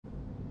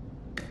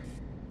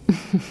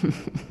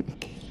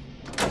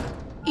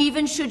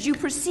Even should you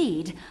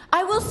proceed,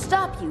 I will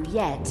stop you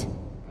yet.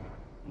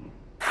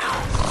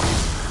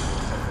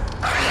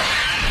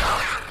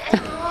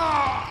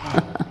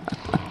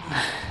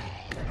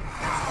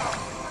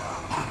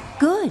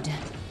 Good.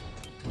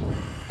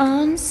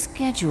 On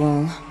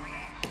schedule.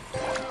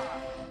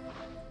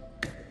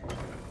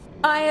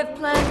 I have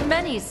planned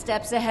many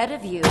steps ahead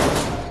of you.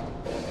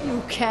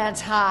 You can't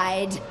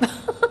hide.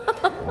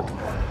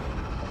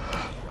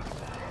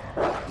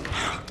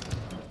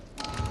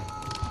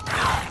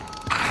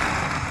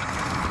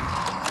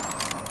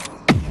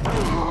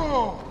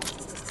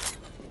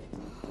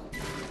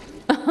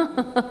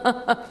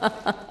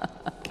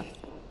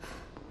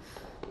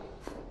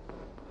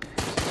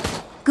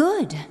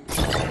 Good.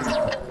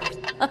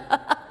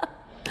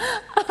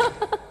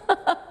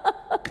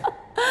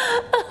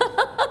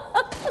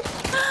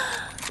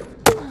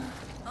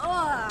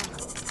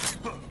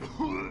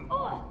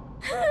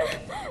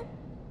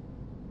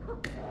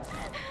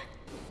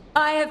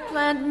 I have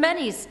planned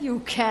many. You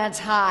can't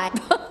hide.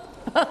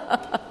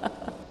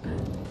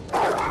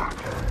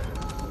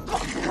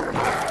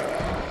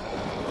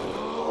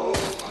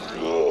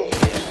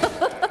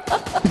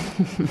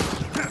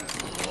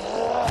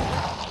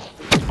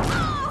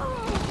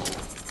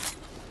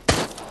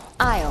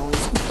 I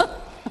always.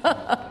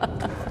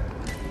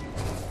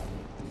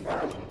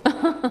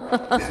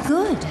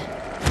 Good.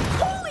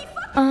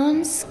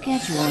 On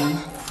schedule.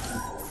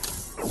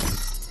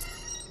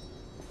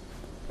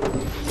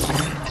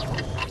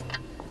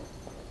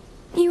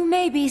 You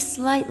may be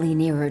slightly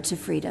nearer to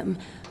freedom,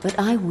 but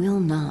I will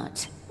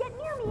not,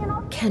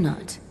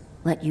 cannot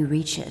let you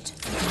reach it.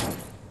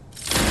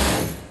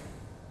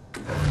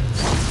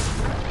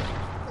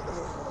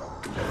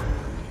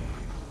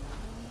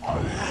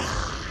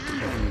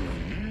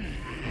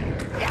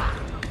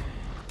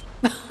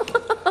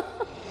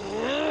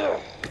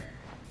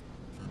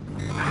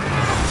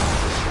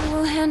 I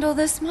will handle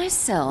this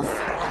myself.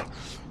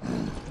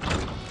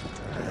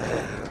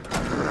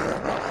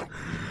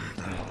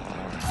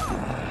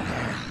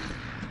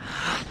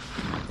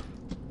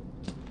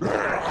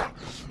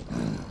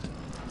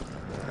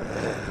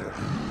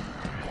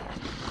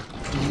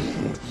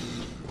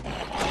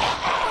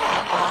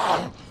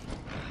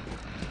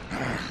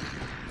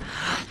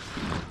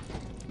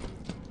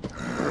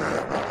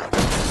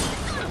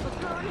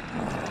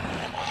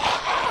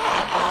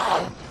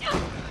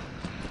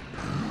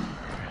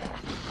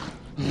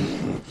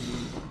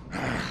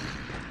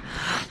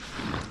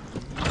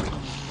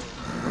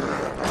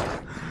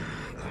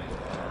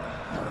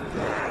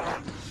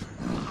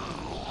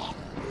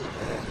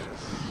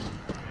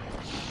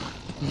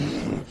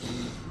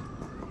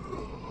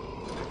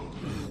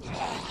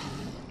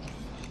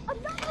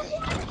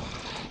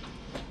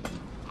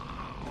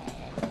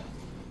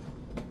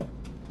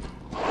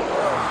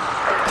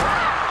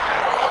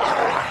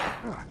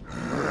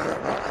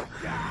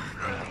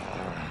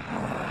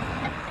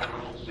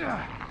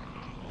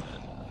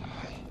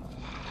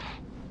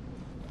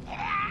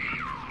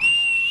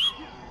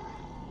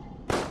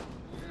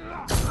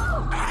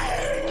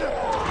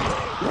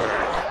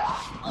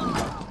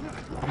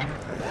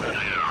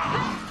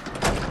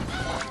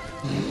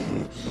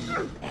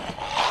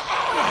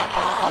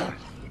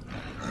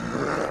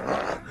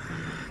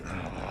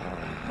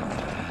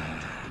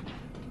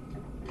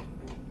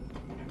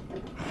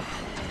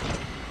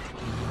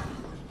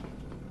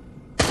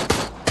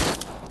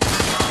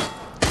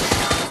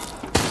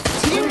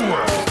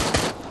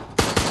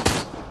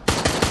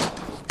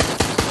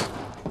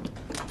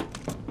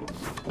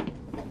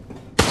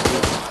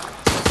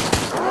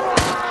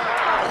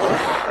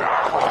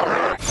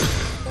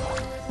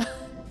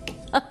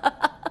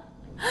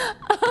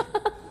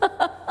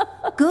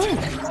 Good.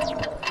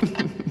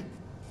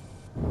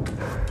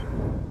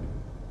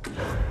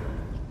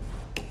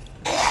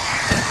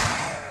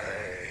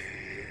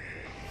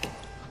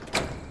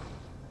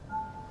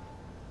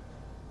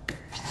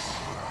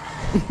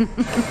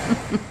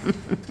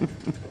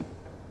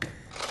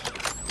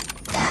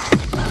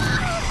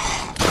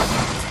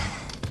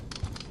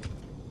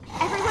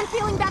 Everyone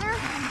feeling better?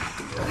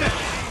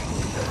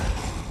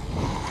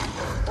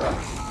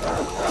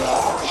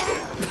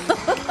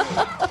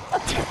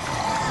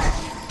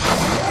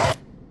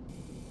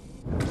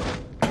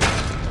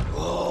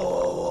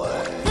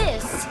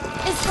 This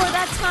is for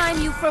that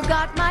time you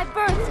forgot my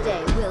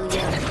birthday,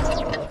 William.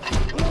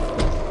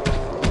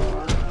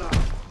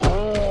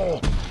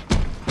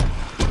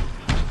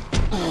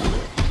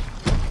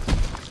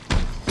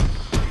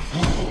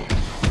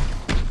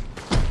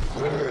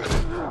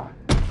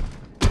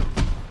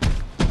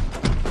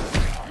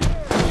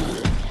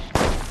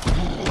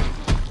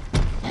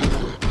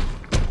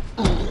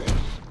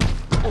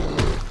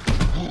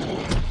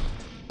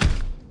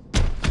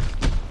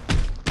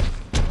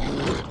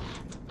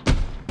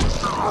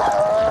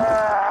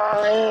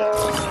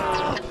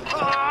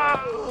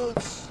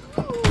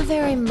 A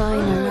very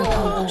minor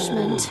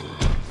accomplishment.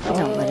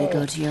 Don't let it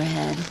go to your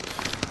head.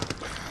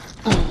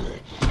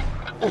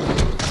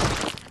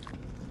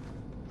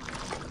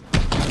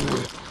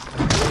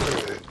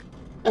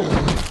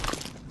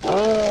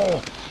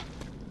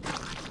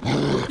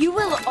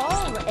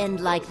 end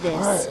like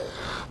this.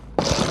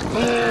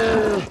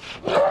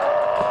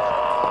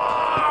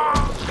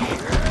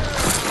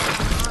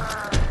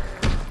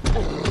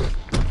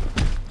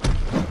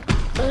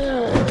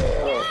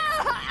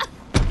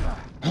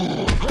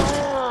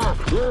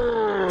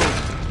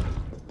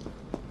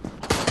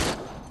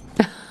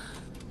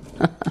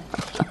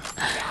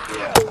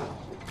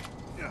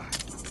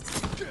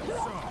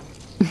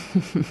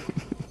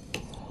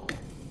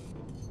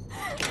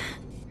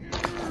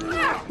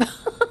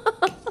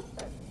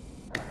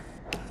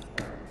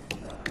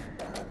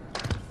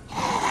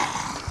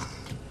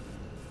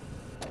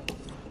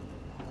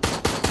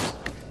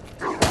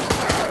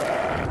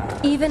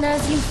 Even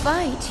as you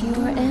fight,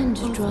 your end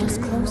draws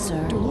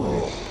closer.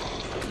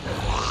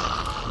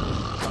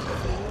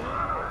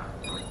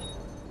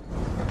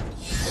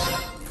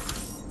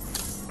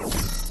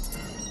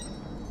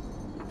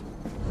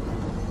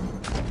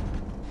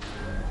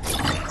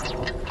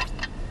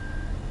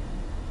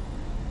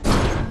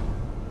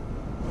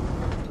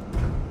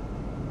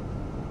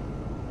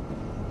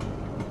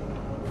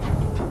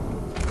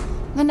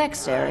 The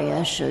next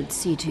area should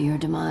see to your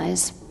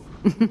demise.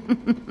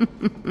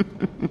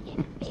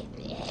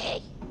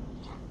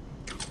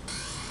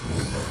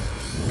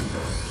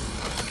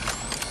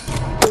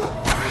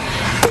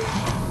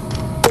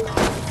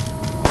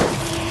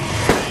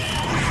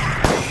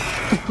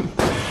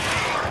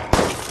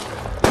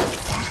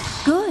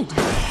 Good.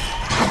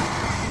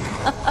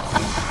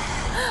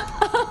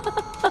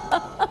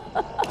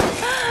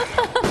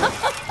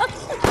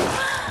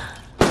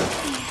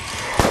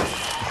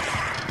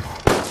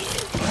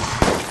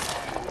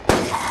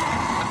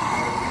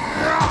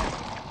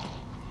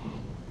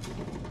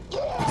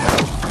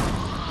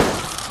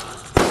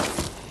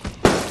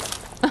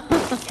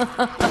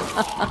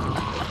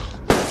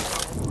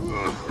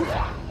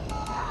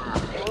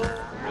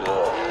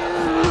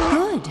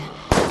 Good.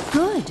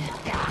 Good.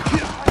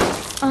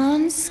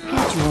 On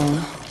schedule.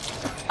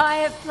 I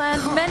have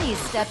planned many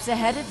steps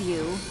ahead of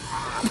you.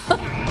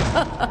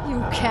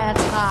 You can't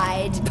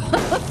hide.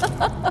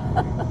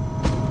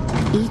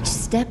 Each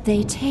step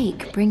they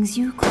take brings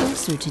you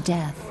closer to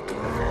death.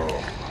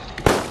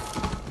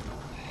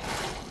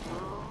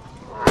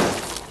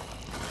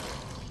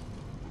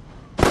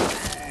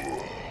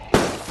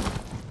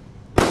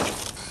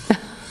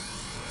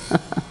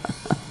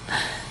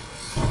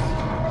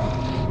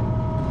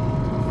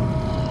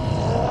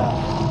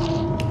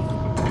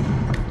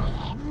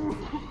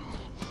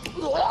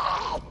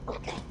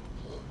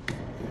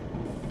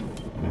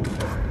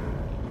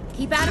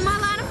 Keep out of my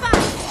line of fire!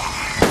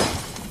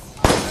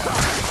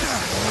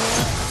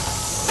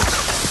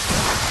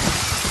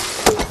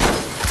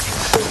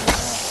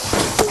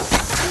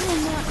 I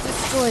will not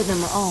destroy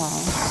them all.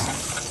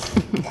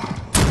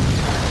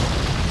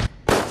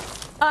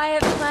 I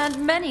have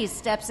planned many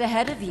steps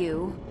ahead of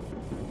you.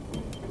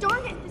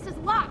 Darn it, this is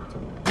locked!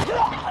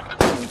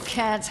 You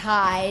can't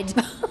hide.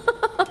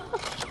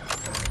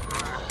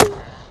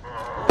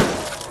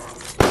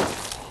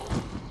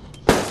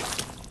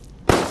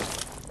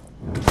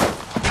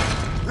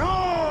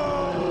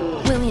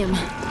 William,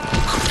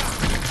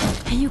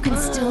 you can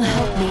still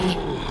help me.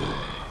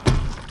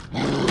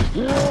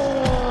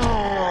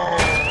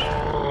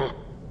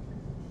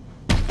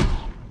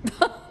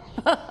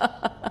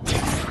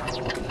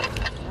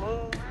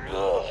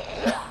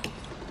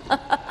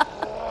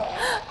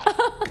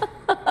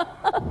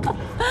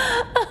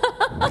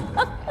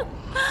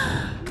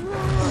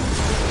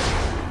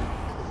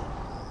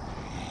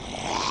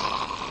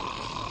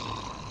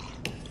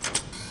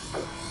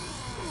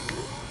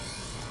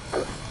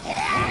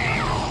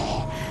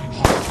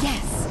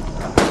 Yes,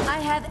 I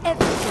have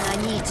everything I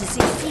need to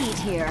succeed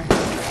here.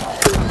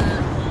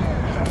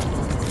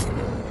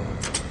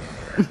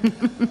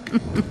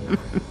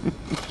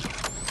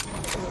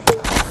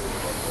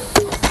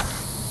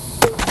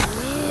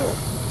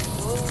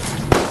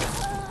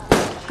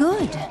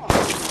 Good.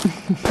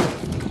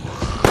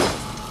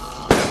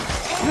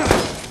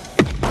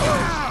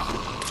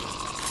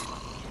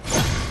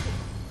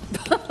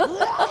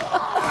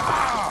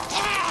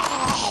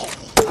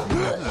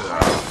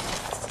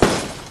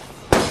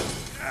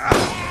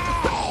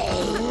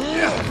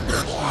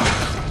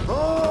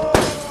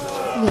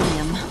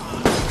 William,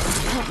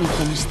 help me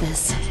finish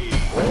this.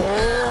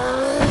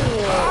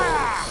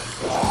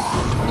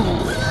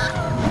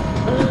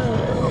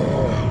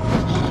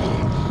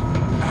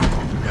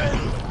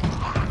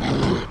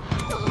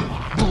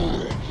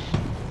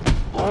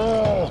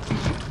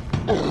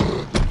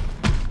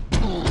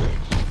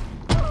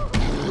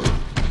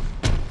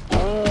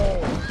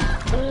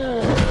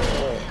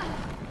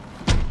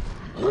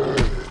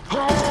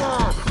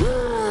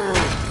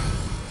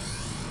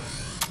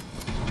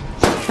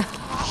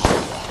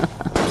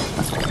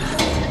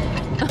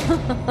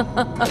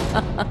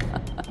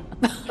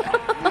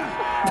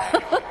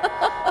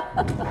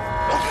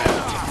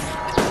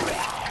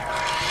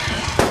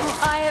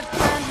 I have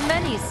planned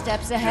many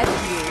steps ahead of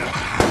you.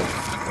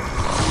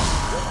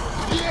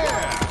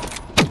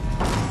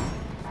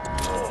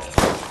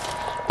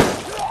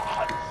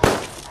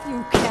 You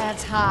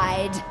can't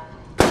hide.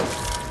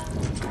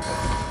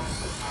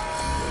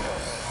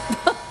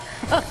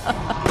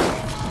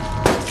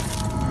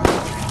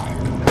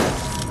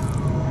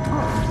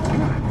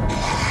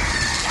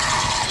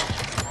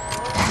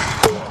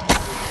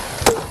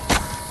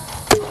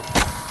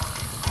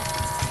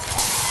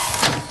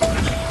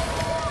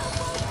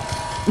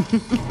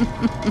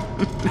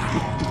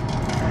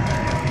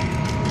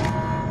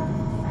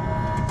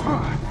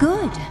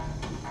 Good.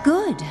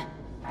 Good.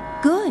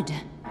 Good.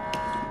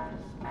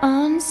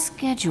 On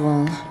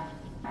schedule.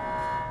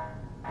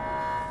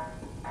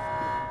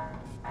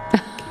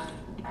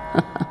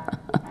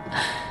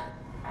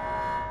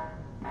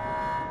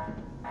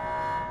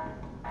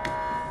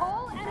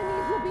 All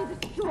enemies will be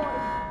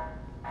destroyed.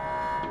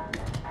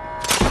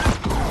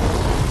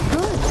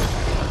 Good.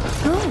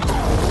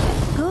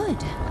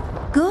 Good.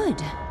 Good.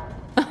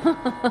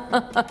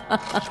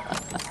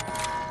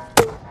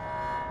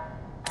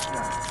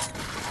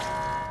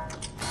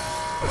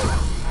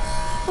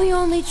 We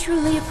only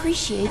truly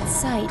appreciate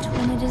sight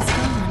when it is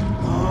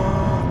gone.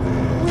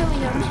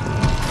 William,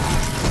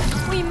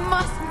 we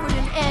must put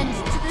an end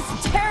to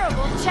this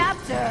terrible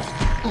chapter.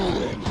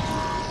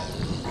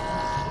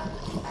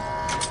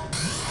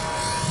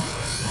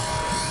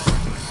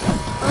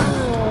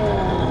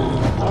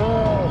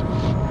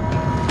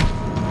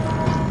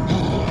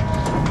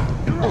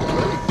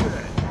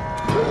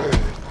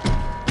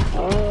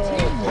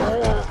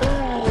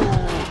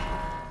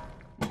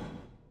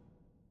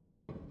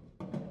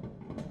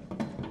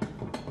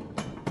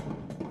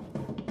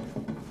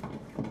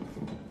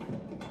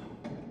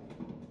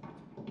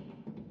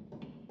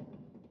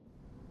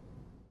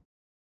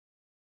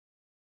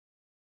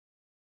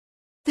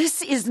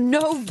 This is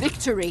no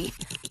victory.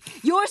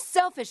 Your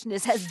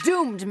selfishness has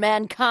doomed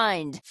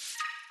mankind.